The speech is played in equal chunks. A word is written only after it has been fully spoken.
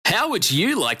How would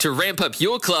you like to ramp up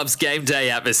your club's game day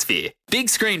atmosphere? Big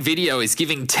Screen Video is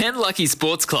giving 10 lucky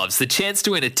sports clubs the chance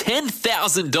to win a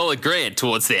 $10,000 grant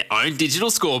towards their own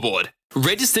digital scoreboard.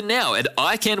 Register now at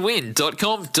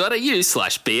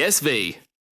iCanWin.com.au/BSV.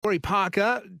 Corey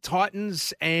Parker,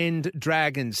 Titans and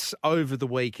Dragons over the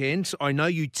weekend. I know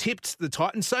you tipped the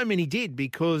Titans. So many did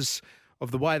because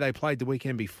of the way they played the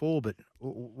weekend before. But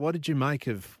what did you make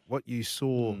of what you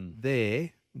saw there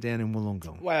down in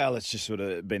Wollongong? Well, it's just sort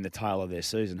of been the tale of their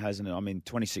season, hasn't it? I mean,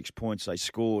 26 points they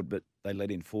scored, but they let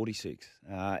in 46.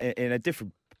 And at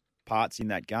different parts in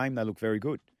that game, they look very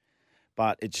good.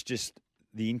 But it's just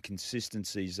the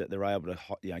inconsistencies that they're able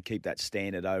to keep that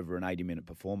standard over an 80-minute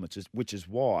performance, which is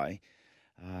why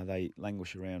they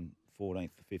languish around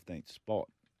 14th to 15th spot.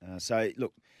 So,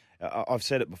 look, I've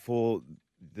said it before,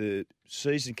 the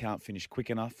season can't finish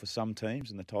quick enough for some teams,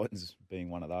 and the Titans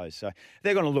being one of those. So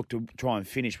they're going to look to try and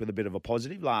finish with a bit of a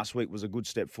positive. Last week was a good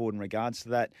step forward in regards to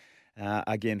that.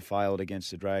 Again, failed against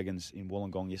the Dragons in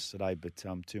Wollongong yesterday, but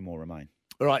two more remain.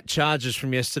 All right, charges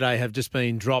from yesterday have just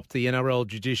been dropped, the NRL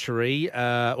judiciary,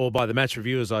 or by the match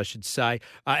reviewers, I should say,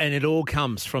 and it all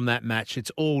comes from that match.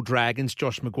 It's all Dragons.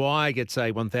 Josh Maguire gets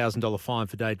a $1,000 fine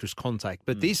for dangerous contact.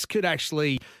 But this could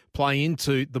actually play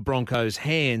into the Broncos'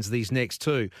 hands, these next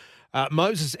two.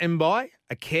 Moses Mbai,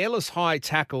 a careless high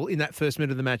tackle in that first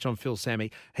minute of the match on Phil Sammy.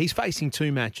 He's facing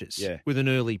 2 matches with an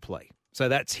early plea. So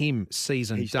that's him,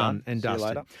 season done and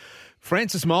dusted.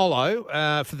 Francis Molo,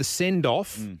 for the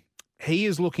send-off, he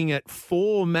is looking at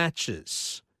 4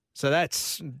 matches. So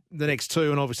that's the next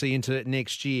 2 and obviously into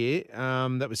next year.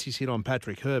 That was his hit on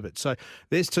Patrick Herbert. So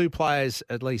there's 2 players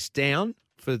at least down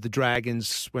for the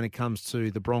Dragons when it comes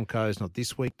to the Broncos, not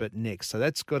this week, but next. So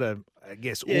that's got to, I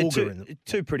guess, augur in them.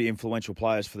 2 pretty influential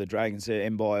players for the Dragons there.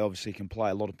 Mbai obviously can play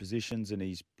a lot of positions and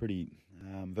he's pretty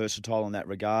versatile in that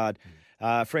regard.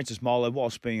 Francis Molo,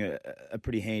 whilst being a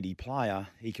pretty handy player,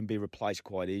 he can be replaced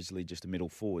quite easily, just a middle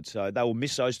forward. So they will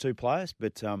miss those 2 players,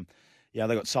 but they've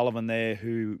got Sullivan there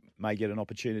who may get an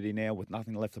opportunity now with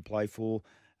nothing left to play for.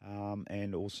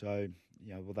 And also,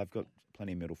 they've got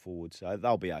plenty of middle forwards, so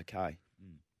they'll be okay.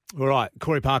 All right,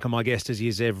 Corey Parker, my guest, as he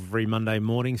is every Monday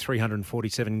morning.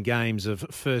 347 games of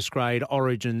first grade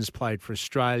origins played for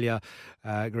Australia,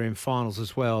 grand finals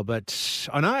as well. But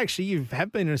I know actually you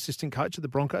have been an assistant coach of the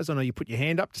Broncos. I know you put your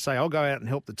hand up to say, I'll go out and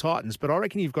help the Titans. But I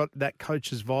reckon you've got that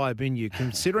coach's vibe in you,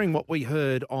 considering what we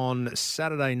heard on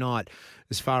Saturday night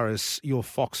as far as your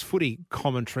Fox footy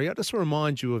commentary. I just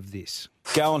remind you of this.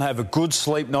 Go and have a good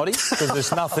sleep, Noddy, because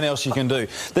there's nothing else you can do.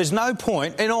 There's no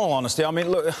point, in all honesty, I mean,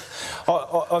 look,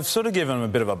 I've sort of given him a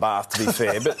bit of a bath, to be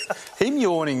fair, but him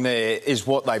yawning there is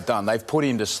what they've done. They've put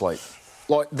him to sleep.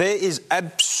 Like, there is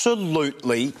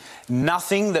absolutely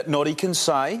nothing that Noddy can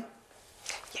say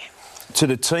to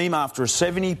the team after a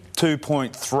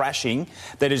 72-point thrashing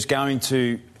that is going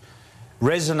to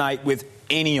resonate with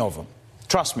any of them.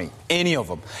 Trust me, any of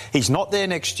them. He's not there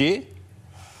next year.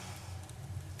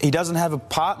 He doesn't have a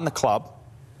part in the club.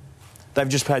 They've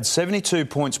just had 72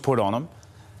 points put on him.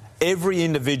 Every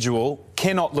individual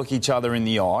cannot look each other in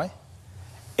the eye.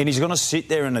 And he's going to sit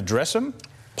there and address them?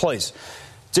 Please,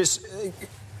 just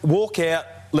walk out,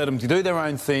 let them do their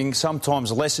own thing.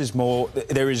 Sometimes less is more.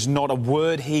 There is not a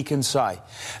word he can say.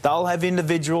 They'll have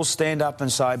individuals stand up and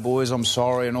say, boys, I'm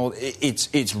sorry, and all.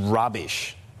 It's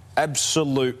rubbish.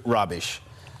 Absolute rubbish.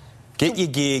 Get your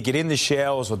gear, get in the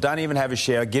showers, or don't even have a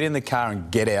shower, get in the car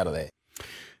and get out of there.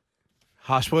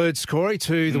 Harsh words, Corey,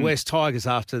 to the West Tigers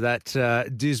after that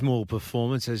dismal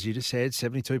performance, as you just said,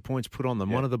 72 points put on them,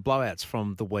 one of the blowouts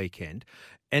from the weekend.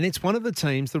 And it's one of the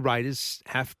teams the Raiders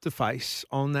have to face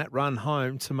on that run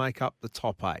home to make up the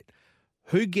top 8.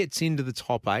 Who gets into the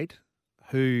top 8?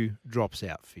 Who drops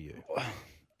out for you?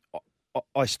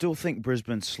 I still think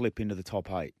Brisbane slip into the top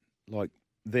 8. Like,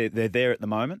 they're there at the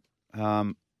moment.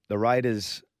 The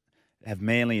Raiders have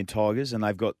Manly and Tigers, and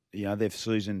they've got their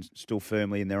season still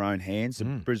firmly in their own hands.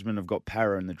 Brisbane have got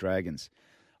Para and the Dragons.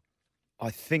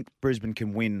 I think Brisbane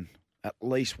can win at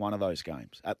least one of those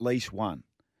games, at least one,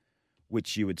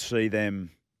 which you would see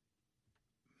them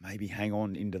maybe hang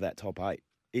on into that top 8.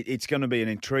 It's going to be an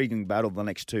intriguing battle the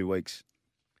next 2 weeks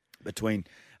between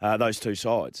those two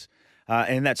sides.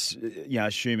 And that's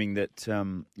assuming that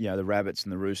the Rabbits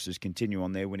and the Roosters continue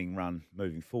on their winning run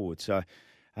moving forward. So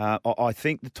I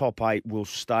think the top 8 will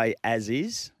stay as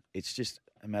is. It's just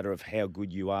a matter of how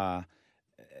good you are,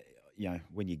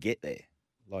 when you get there.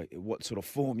 Like what sort of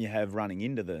form you have running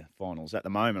into the finals at the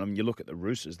moment. I mean, you look at the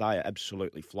Roosters; they are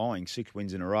absolutely flying, 6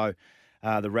 wins in a row.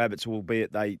 The Rabbits,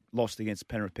 albeit they lost against the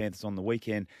Penrith Panthers on the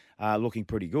weekend, looking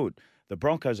pretty good. The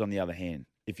Broncos, on the other hand,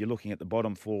 if you're looking at the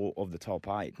bottom 4 of the top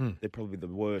 8, they're probably the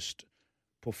worst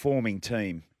performing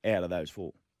team out of those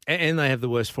four. And they have the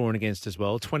worst for and against as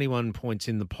well, 21 points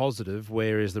in the positive,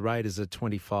 whereas the Raiders are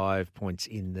 25 points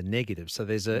in the negative. So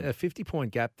there's a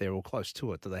 50-point gap there or close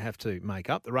to it that they have to make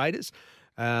up. The Raiders,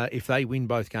 if they win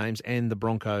both games and the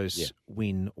Broncos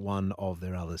win one of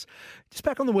their others. Just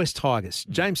back on the West Tigers,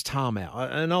 James Tarmow,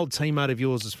 an old teammate of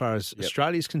yours as far as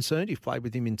Australia's concerned. You've played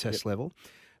with him in test level.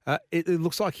 It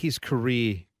looks like his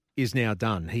career is now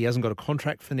done. He hasn't got a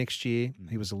contract for next year.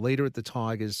 He was a leader at the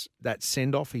Tigers. That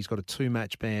send-off, he's got a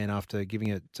 2-match ban after giving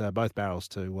it both barrels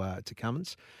to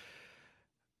Cummins.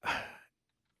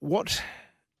 What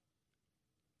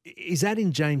is that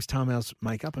in James Tarmow's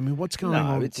makeup? I mean, what's going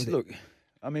on? Look,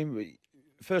 I mean,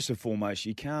 first and foremost,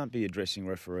 you can't be addressing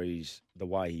referees the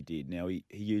way he did. Now, he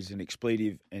used an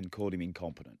expletive and called him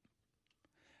incompetent.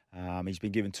 He's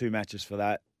been given 2 matches for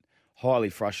that. Highly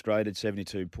frustrated,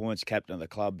 72 points, captain of the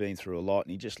club, been through a lot,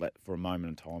 and he just let, for a moment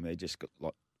in time, they just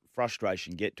got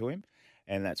frustration get to him,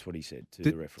 and that's what he said to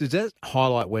the referee. Does that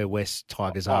highlight where West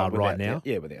Tigers are right now? Doubt.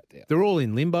 Yeah, without doubt. They're all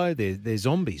in limbo. They're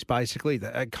zombies, basically.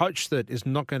 A coach that is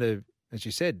not going to, as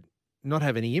you said, not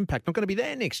have any impact, not going to be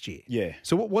there next year. Yeah.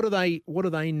 So what do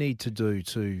they need to do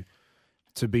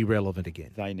to be relevant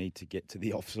again? They need to get to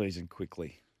the off-season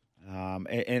quickly.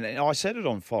 And I said it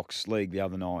on Fox League the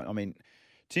other night. I mean,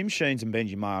 Tim Sheens and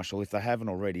Benji Marshall, if they haven't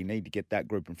already, need to get that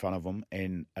group in front of them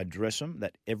and address them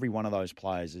that every one of those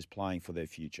players is playing for their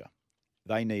future.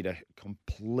 They need a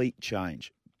complete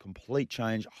change.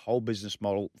 Whole business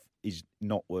model is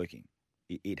not working.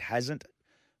 It hasn't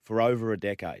for over a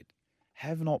decade.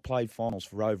 Have not played finals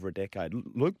for over a decade.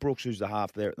 Luke Brooks, who's the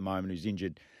half there at the moment, who's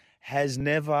injured, has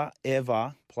never,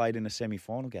 ever played in a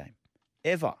semi-final game.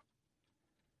 Ever.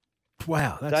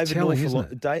 Wow, that's telling,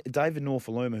 isn't it? David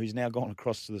Norfoluma, who's now gone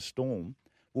across to the Storm,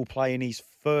 will play in his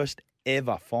first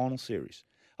ever final series.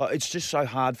 It's just so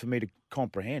hard for me to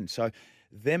comprehend. So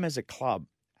them as a club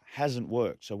hasn't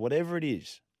worked. So whatever it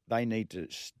is, they need to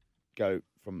go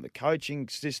from the coaching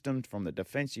system, from the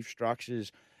defensive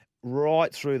structures,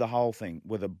 right through the whole thing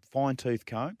with a fine-tooth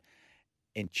comb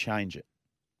and change it.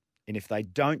 And if they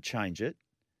don't change it,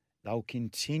 they'll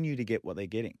continue to get what they're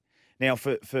getting. Now,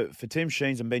 for Tim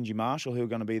Sheens and Benji Marshall, who are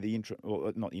going to be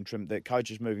the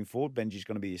coaches moving forward, Benji's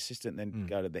going to be the assistant and then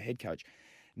go to the head coach,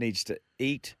 needs to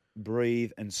eat,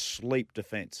 breathe, and sleep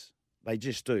defence. They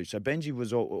just do. So Benji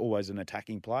was always an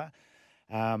attacking player.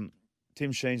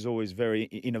 Tim Sheen's always very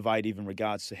innovative in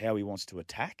regards to how he wants to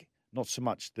attack, not so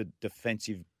much the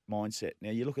defensive mindset. Now,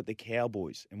 you look at the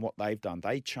Cowboys and what they've done.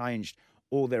 They changed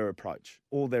all their approach,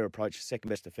 second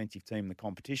best defensive team in the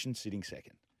competition, sitting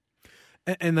second.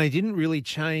 And they didn't really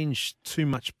change too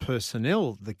much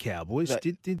personnel, the Cowboys,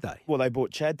 did they? Well, they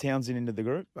brought Chad Townsend into the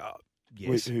group,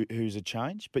 yes, who's a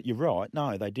change. But you're right,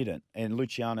 no, they didn't. And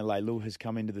Luciano Leilua has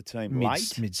come into the team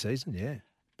late. Mid-season, yeah.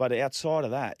 But outside of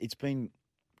that, it's been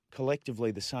collectively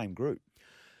the same group.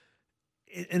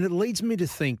 And it leads me to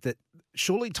think that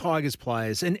surely Tigers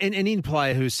players, and any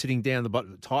player who's sitting down the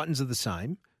bottom, Titans are the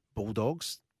same,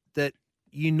 Bulldogs, that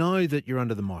you know that you're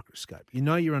under the microscope. You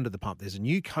know you're under the pump. There's a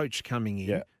new coach coming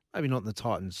in, maybe not in the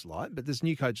Titans light, but there's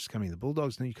new coaches coming in the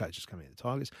Bulldogs, new coaches coming in the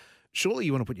Tigers. Surely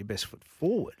you want to put your best foot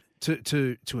forward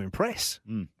to impress,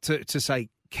 to say,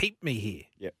 keep me here.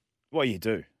 Yeah, well, you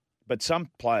do. But some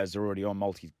players are already on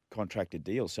multi-contracted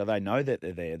deals, so they know that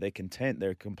they're there. They're content.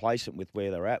 They're complacent with where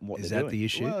they're at and what they're doing. Is that the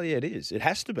issue? Well, yeah, it is. It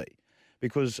has to be,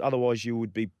 because otherwise you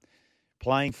would be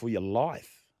playing for your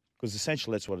life. Because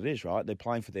essentially that's what it is, right? They're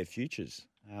playing for their futures.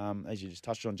 As you just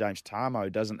touched on, James Tarmow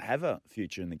doesn't have a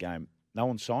future in the game. No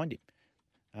one signed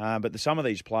him. But some of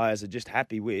these players are just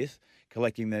happy with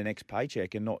collecting their next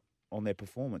paycheck and not on their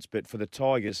performance. But for the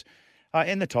Tigers,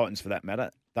 and the Titans for that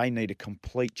matter, they need a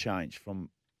complete change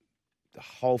from the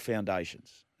whole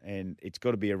foundations. And it's got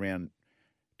to be around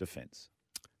defence.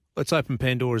 Let's open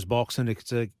Pandora's box, and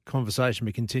it's a conversation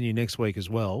we continue next week as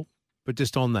well. But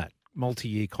just on that,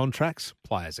 multi-year contracts,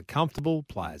 players are comfortable,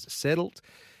 players are settled.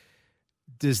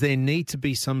 Does there need to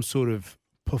be some sort of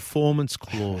performance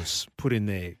clause put in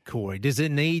there, Corey? Does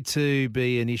it need to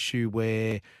be an issue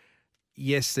where,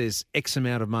 yes, there's X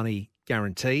amount of money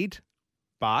guaranteed,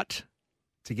 but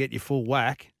to get your full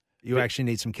whack, you actually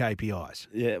need some KPIs?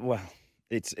 Yeah, well,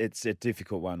 it's a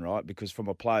difficult one, right? Because from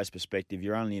a player's perspective,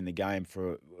 you're only in the game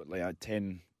for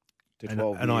 10 to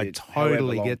 12 years. And I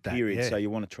totally get that. Period. Yeah. So you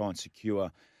want to try and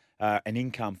secure an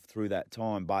income through that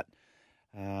time. But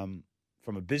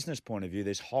from a business point of view,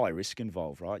 there's high risk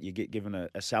involved, right? You get given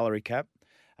a salary cap.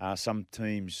 Some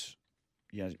teams,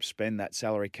 spend that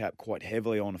salary cap quite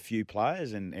heavily on a few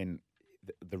players, and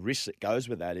the risk that goes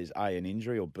with that is A, an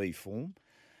injury, or B, form.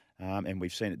 And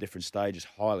we've seen at different stages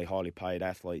highly, highly paid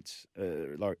athletes,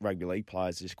 like rugby league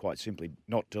players, just quite simply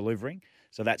not delivering.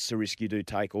 So that's the risk you do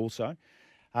take also.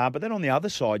 But then on the other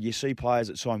side, you see players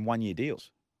that sign one-year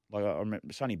deals. Like I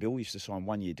remember Sonny Bill used to sign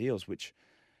one-year deals, which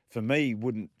for me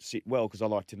wouldn't sit well because I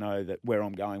like to know that where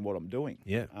I'm going, what I'm doing.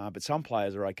 Yeah. But some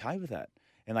players are okay with that,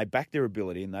 and they back their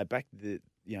ability and they back that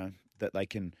they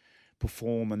can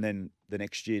perform and then the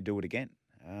next year do it again.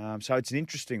 So it's an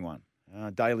interesting one.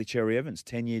 Daly Cherry Evans,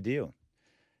 10-year deal.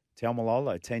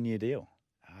 Taumalolo, 10-year deal.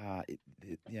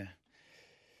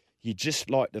 You just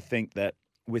like to think that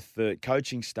with the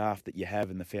coaching staff that you have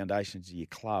and the foundations of your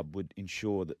club would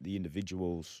ensure that the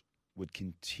individuals would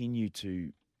continue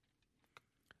to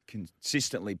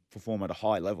consistently perform at a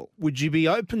high level. Would you be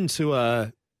open to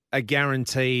a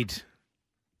guaranteed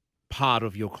part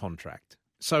of your contract?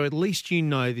 So at least you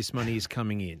know this money is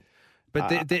coming in.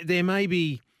 But there may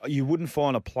be... You wouldn't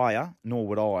find a player, nor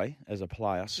would I, as a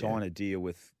player, sign a deal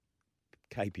with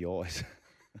KPIs.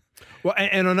 Well,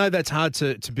 and I know that's hard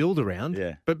to build around.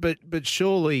 Yeah. But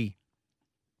surely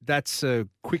that's a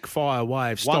quick fire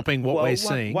way of stopping what we're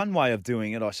seeing. One way of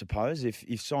doing it, I suppose, if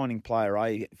you're signing player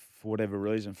A for whatever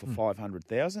reason for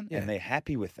 $500,000 and they're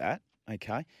happy with that,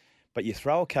 okay. But you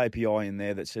throw a KPI in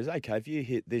there that says, okay, if you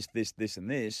hit this, and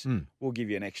this, we'll give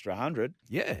you an extra 100.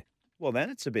 Yeah. Well, then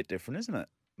it's a bit different, isn't it?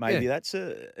 Maybe that's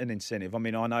an incentive. I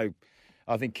mean, I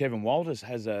think Kevin Walters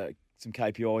has some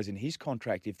KPIs in his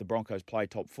contract. If the Broncos play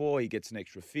top 4, he gets an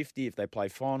extra 50. If they play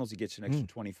finals, he gets an extra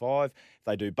 25. If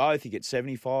they do both, he gets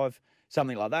 75,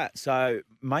 something like that. So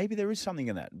maybe there is something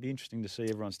in that. It'd be interesting to see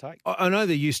everyone's take. I know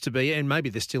there used to be, and maybe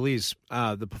there still is,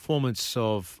 the performance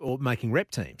of or making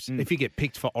rep teams. If you get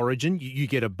picked for Origin, you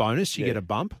get a bonus, you get a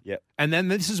bump. Yep. And then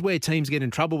this is where teams get in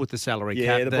trouble with the salary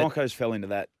cap. Yeah, the Broncos fell into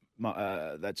that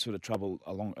sort of trouble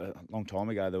a long time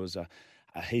ago. There was a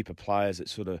heap of players that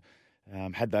sort of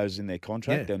had those in their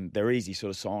contract, and they're easy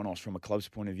sort of sign-offs from a club's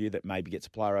point of view that maybe gets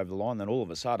a player over the line. Then all of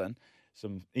a sudden,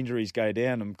 some injuries go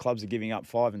down and clubs are giving up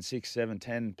 5 and 6, 7,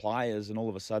 10 players, and all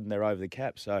of a sudden they're over the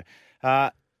cap. So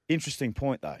interesting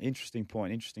point, though. Interesting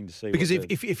point. Interesting to see. Because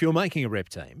if you're making a rep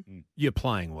team, you're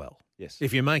playing well. Yes.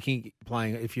 If you're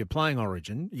playing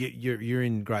Origin, you're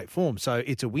in great form. So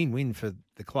it's a win-win for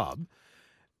the club.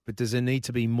 But does there need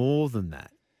to be more than that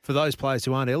for those players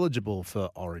who aren't eligible for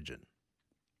Origin?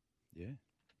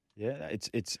 Yeah.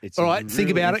 It's all right. really Think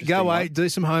about it. Go away. one. Do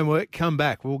some homework. Come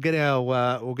back. We'll get our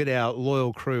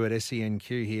loyal crew at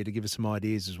SENQ here to give us some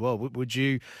ideas as well. Would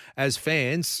you, as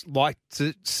fans, like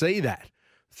to see that?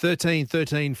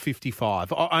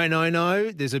 13-55. I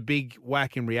know there's a big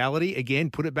whack in reality.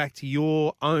 Again, put it back to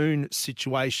your own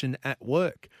situation at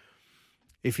work.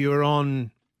 If you're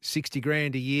on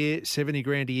 $60,000 a year,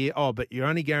 $70,000 a year. Oh, but you're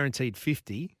only guaranteed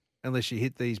 50 unless you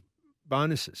hit these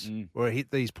bonuses or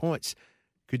hit these points.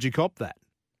 Could you cop that?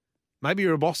 Maybe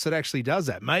you're a boss that actually does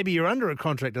that. Maybe you're under a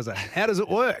contract that does that. How does it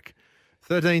work?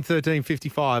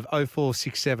 13-55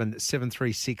 0467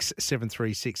 736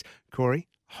 736. Corey,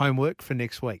 homework for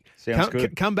next week. Sounds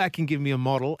good. Come back and give me a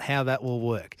model how that will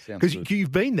work. Because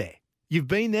you've been there. You've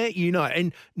been there, you know,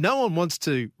 and no one wants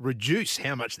to reduce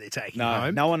how much they're taking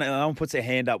home. No one puts their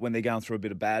hand up when they're going through a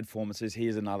bit of bad form and says,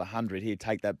 here's another 100. Here,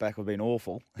 take that back. We've been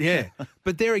awful. Yeah.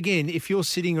 But there again, if you're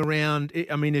sitting around,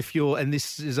 I mean, and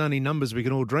this is only numbers we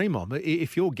can all dream on, but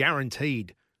if you're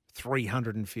guaranteed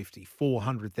 $350,000,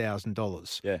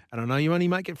 $400,000, and I know you only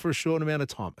make it for a short amount of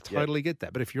time, I totally get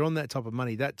that. But if you're on that type of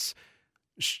money, that's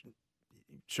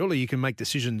surely you can make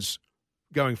decisions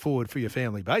going forward for your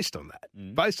family based on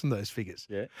that, based on those figures.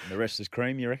 Yeah, and the rest is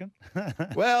cream, you reckon?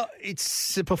 Well,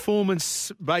 it's a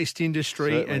performance-based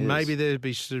industry, Certainly and is. maybe there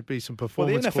should be some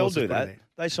performance. Well, the NFL clauses do put in that. there.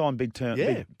 They sign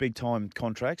big time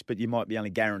contracts, but you might be only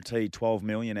guaranteed $12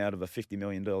 million out of a $50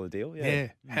 million deal. Yeah.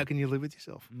 How can you live with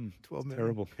yourself? 12 million.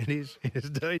 Terrible. It is. It is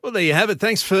indeed. Well, there you have it.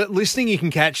 Thanks for listening. You can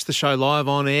catch the show live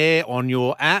on air on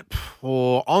your app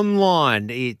or online.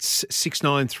 It's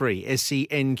 693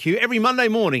 SENQ every Monday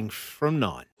morning from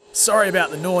 9. Sorry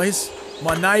about the noise.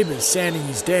 My neighbour's sanding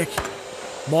his deck.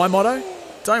 My motto?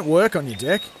 Don't work on your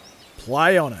deck.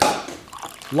 Play on it.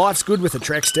 Life's good with a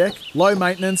Trex deck. Low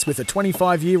maintenance with a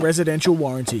 25-year residential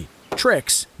warranty.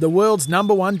 Trex, the world's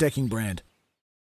 #1 decking brand.